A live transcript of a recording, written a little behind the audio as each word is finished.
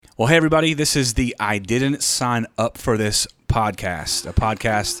Well, hey, everybody, this is the I Didn't Sign Up for This podcast, a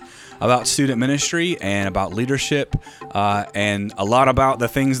podcast about student ministry and about leadership and a lot about the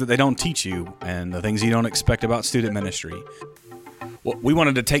things that they don't teach you and the things you don't expect about student ministry. Well, we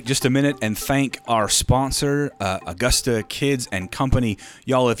wanted to take just a minute and thank our sponsor, Augusta Kids and Company.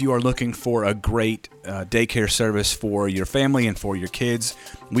 Y'all, if you are looking for a great daycare service for your family and for your kids,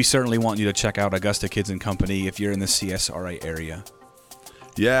 we certainly want you to check out Augusta Kids and Company if you're in the CSRA area.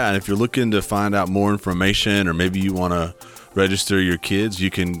 Yeah, and if you're looking to find out more information or maybe you want to register your kids, you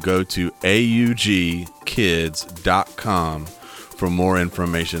can go to augkids.com for more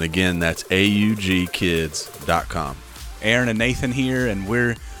information. Again, that's augkids.com. Aaron and Nathan here, and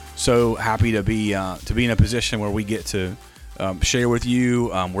we're so happy to be in a position where we get to share with you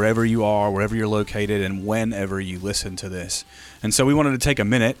wherever you are, wherever you're located, and whenever you listen to this. And so we wanted to take a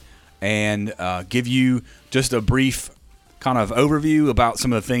minute and give you just a brief kind of overview about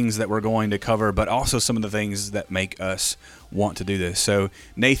some of the things that we're going to cover, but also some of the things that make us want to do this. So,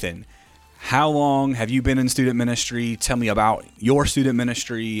 Nathan, how long have you been in student ministry? Tell me about your student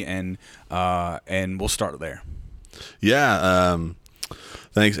ministry, and we'll start there. Yeah,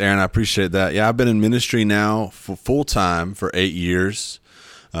 thanks, Aaron. I appreciate that. Yeah, I've been in ministry now for full-time for 8 years.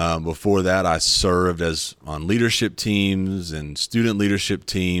 Before that, I served on leadership teams and student leadership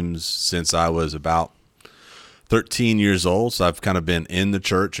teams since I was about 13 years old. So I've kind of been in the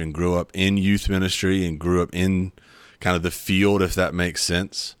church and grew up in youth ministry and grew up in kind of the field, if that makes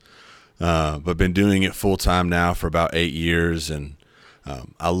sense. But been doing it full-time now for about 8 years, and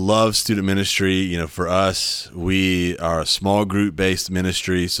I love student ministry. You know, for us, we are a small group-based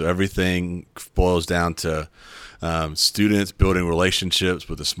ministry, so everything boils down to students building relationships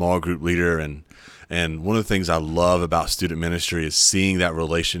with a small group leader. And one of the things I love about student ministry is seeing that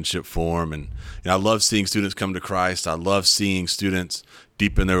relationship form. And I love seeing students come to Christ. I love seeing students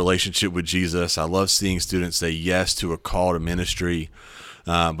deepen their relationship with Jesus. I love seeing students say yes to a call to ministry.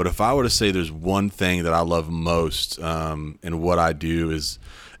 But if I were to say there's one thing that I love most in what I do is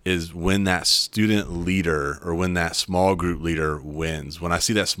when that student leader or when that small group leader wins. When I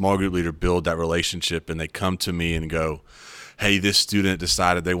see that small group leader build that relationship and they come to me and go, hey, this student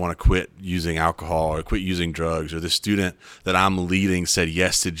decided they want to quit using alcohol or quit using drugs, or this student that I'm leading said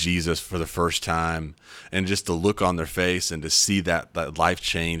yes to Jesus for the first time, and just the look on their face and to see that life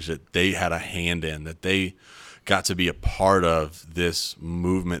change that they had a hand in, that they got to be a part of this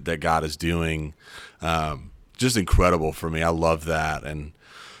movement that God is doing. Just incredible for me. I love that. And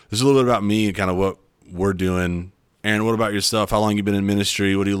there's a little bit about me and kind of what we're doing. Aaron, what about yourself? How long have you been in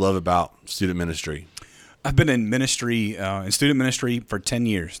ministry? What do you love about student ministry? I've been in ministry, in student ministry for 10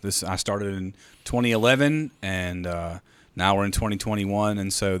 years. I started in 2011, and now we're in 2021,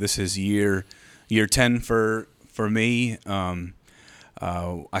 and so this is year 10 for me.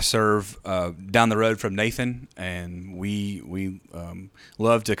 I serve down the road from Nathan, and we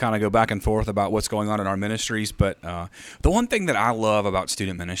love to kind of go back and forth about what's going on in our ministries. But the one thing that I love about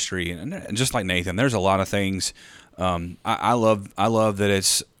student ministry, and just like Nathan, there's a lot of things I love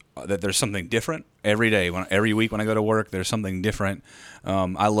that there's something different every day. Every week when I go to work, there's something different.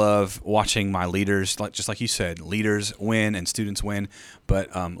 I love watching my leaders, just like you said, leaders win and students win.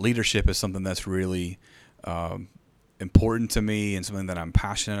 But leadership is something that's really important to me and something that I'm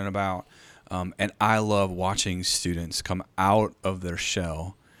passionate about. And I love watching students come out of their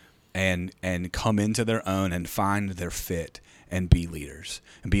shell and come into their own and find their fit and be leaders.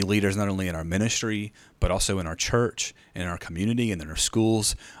 And be leaders not only in our ministry, but also in our church, in our community, and in our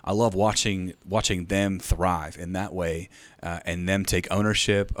schools. I love watching them thrive in that way and them take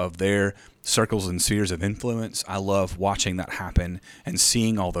ownership of their circles and spheres of influence. I love watching that happen and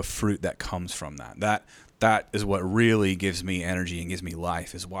seeing all the fruit that comes from that. That is what really gives me energy and gives me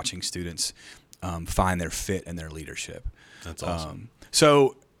life, is watching students find their fit and their leadership. That's awesome.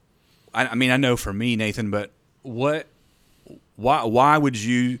 So, I mean, I know for me, Nathan, but why would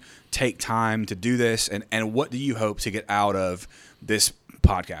you take time to do this, and what do you hope to get out of this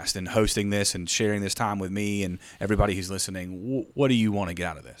podcast and hosting this and sharing this time with me and everybody who's listening? What do you want to get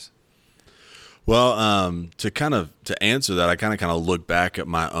out of this? Well, to answer that, I kind of look back at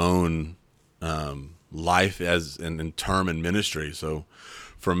my own life as in term in ministry. So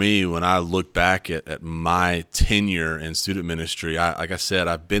for me, when I look back at my tenure in student ministry, like I said,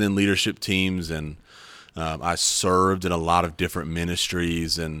 I've been in leadership teams, and I served in a lot of different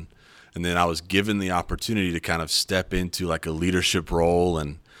ministries, and then I was given the opportunity to kind of step into like a leadership role,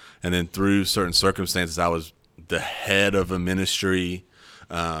 and then through certain circumstances, I was the head of a ministry,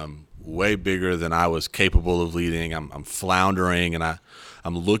 way bigger than I was capable of leading. I'm floundering, and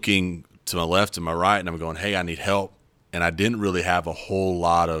I'm looking to my left and my right, and I'm going, hey, I need help. and I didn't really have a whole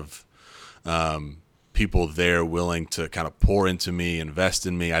lot of people there willing to kind of pour into me, invest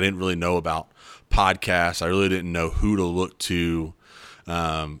in me. I didn't really know about podcasts. I really didn't know who to look to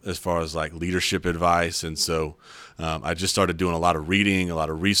as far as like leadership advice. And so I just started doing a lot of reading, a lot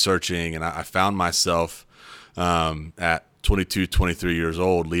of researching, and I found myself at 22, 23 years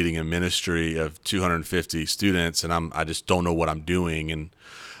old leading a ministry of 250 students, and I just don't know what I'm doing. And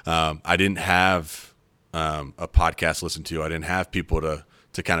I didn't have a podcast to listen to. I didn't have people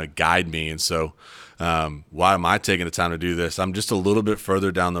to kind of guide me. And so why am I taking the time to do this? I'm just a little bit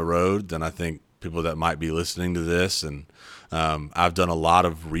further down the road than I think people that might be listening to this. And I've done a lot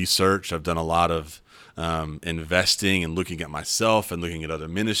of research. I've done a lot of investing and looking at myself and looking at other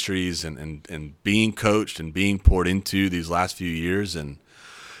ministries and being coached and being poured into these last few years. And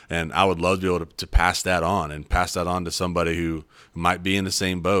I would love to be able to pass that on to somebody who might be in the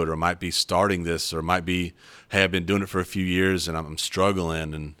same boat or might be starting this or might be, hey, I've been doing it for a few years and I'm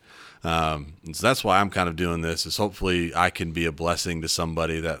struggling. And so that's why I'm kind of doing this, is hopefully I can be a blessing to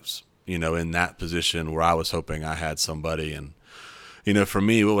somebody that's, in that position where I was hoping I had somebody. And, for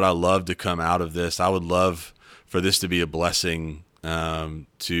me, what would I love to come out of this? I would love for this to be a blessing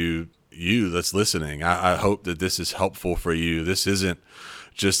to you that's listening. I hope that this is helpful for you. This isn't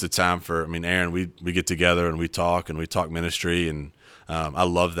just a time for, Aaron, we get together and we talk ministry, and I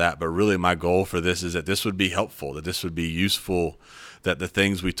love that. But really my goal for this is that this would be helpful, that this would be useful, that the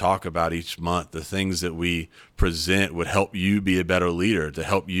things we talk about each month, the things that we present would help you be a better leader, to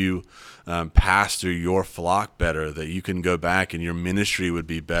help you pastor your flock better, that you can go back and your ministry would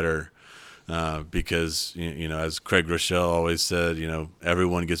be better. Because, as Craig Rochelle always said,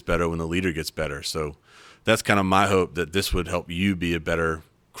 everyone gets better when the leader gets better. So that's kind of my hope, that this would help you be a better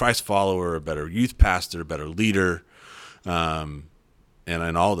Christ follower, a better youth pastor, a better leader, and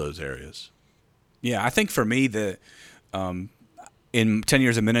in all those areas. Yeah, I think for me, in 10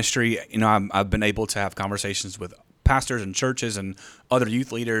 years of ministry, I've been able to have conversations with pastors and churches and other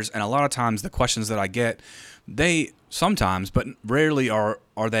youth leaders, and a lot of times the questions that I get, they sometimes, but rarely are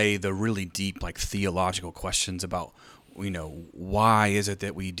they the really deep, like theological questions about, why is it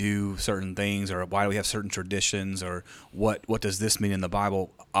that we do certain things, or why do we have certain traditions, or what does this mean in the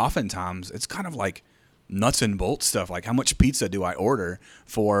Bible? Oftentimes it's kind of like nuts and bolts stuff, like how much pizza do I order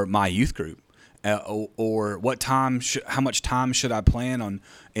for my youth group? Or how much time should I plan on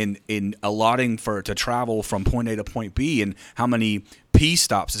in allotting to travel from point A to point B, and how many P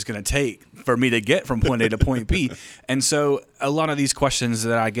stops it's going to take for me to get from point A to point B. And so a lot of these questions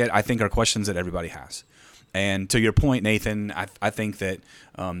that I get, I think, are questions that everybody has. And to your point, Nathan, I think that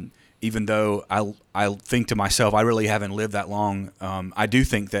even though I think to myself, I really haven't lived that long, I do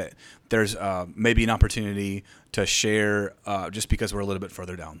think that there's maybe an opportunity to share just because we're a little bit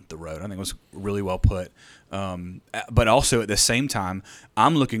further down the road. I think it was really well put. But also at the same time,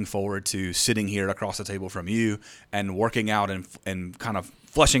 I'm looking forward to sitting here across the table from you and working out and kind of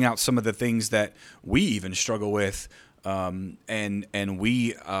fleshing out some of the things that we even struggle with, and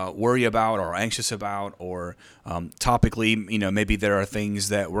we worry about or are anxious about, or topically, maybe there are things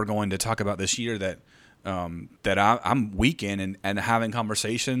that we're going to talk about this year that I'm weak in, and having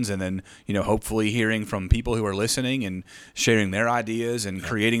conversations, and then hopefully hearing from people who are listening and sharing their ideas and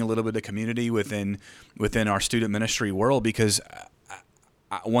creating a little bit of community within our student ministry world. Because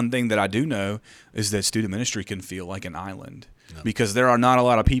one thing that I do know is that student ministry can feel like an island, because there are not a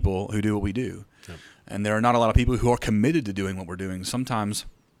lot of people who do what we do, and there are not a lot of people who are committed to doing what we're doing. Sometimes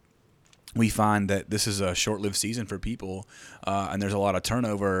we find that this is a short-lived season for people, and there's a lot of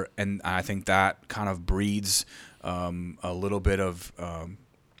turnover, and I think that kind of breeds a little bit of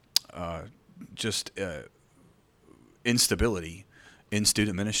just instability in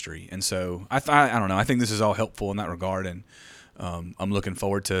student ministry. And so I don't know. I think this is all helpful in that regard, and I'm looking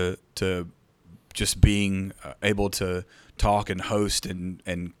forward to just being able to talk and host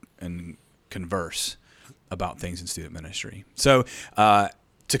and converse about things in student ministry. So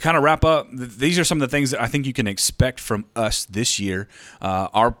to kind of wrap up, these are some of the things that I think you can expect from us this year.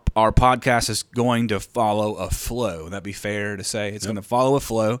 Our podcast is going to follow a flow. Would that be fair to say? It's going to follow a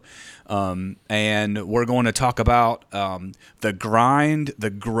flow. And we're going to talk about the grind, the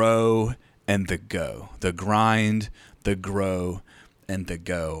grow, and the go. The grind, the grow, and the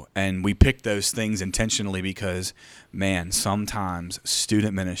go. And we picked those things intentionally because, man, sometimes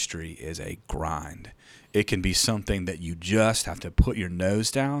student ministry is a grind. It can be something that you just have to put your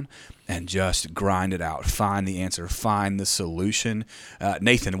nose down and just grind it out. Find the answer. Find the solution.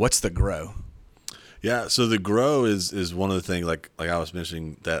 Nathan, what's the grow? Yeah, so the grow is one of the things, like I was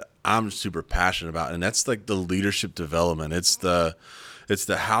mentioning, that I'm super passionate about, and that's like the leadership development. It's It's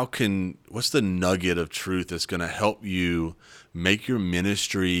what's the nugget of truth that's going to help you make your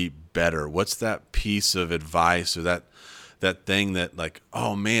ministry better? What's that piece of advice or that thing that, like,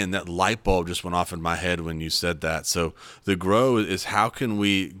 oh man, that light bulb just went off in my head when you said that. So the grow is, how can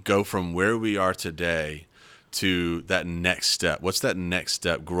we go from where we are today to that next step? What's that next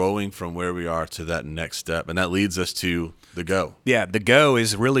step? Growing from where we are to that next step. And that leads us to the go. Yeah, the go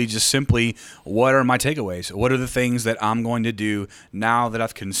is really just simply, what are my takeaways? What are the things that I'm going to do now that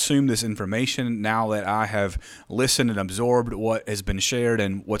I've consumed this information, now that I have listened and absorbed what has been shared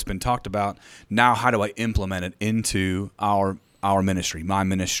and what's been talked about? Now, how do I implement it into our ministry, my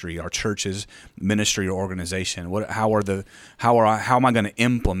ministry, our church's ministry or organization? How am I going to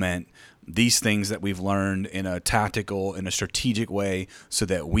implement these things that we've learned in a tactical, in a strategic way, so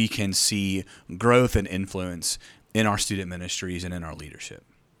that we can see growth and influence in our student ministries and in our leadership?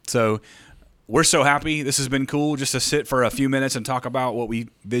 So we're so happy. This has been cool just to sit for a few minutes and talk about what we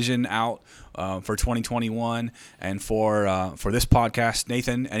vision out for 2021 and for this podcast.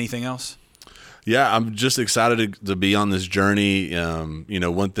 Nathan, anything else? Yeah, I'm just excited to be on this journey.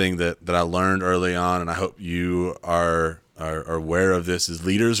 One thing that I learned early on, and I hope you are aware of this, is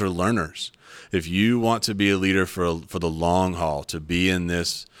leaders are learners. If you want to be a leader for the long haul, to be in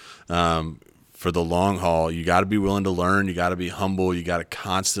this for the long haul, you got to be willing to learn. You got to be humble. You got to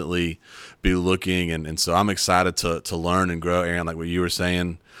constantly be looking. And so I'm excited to learn and grow, Aaron, like what you were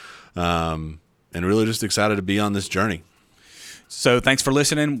saying, and really just excited to be on this journey. So thanks for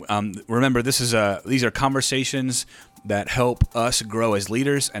listening. Remember, these are conversations that help us grow as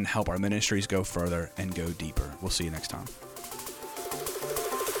leaders and help our ministries go further and go deeper. We'll see you next time.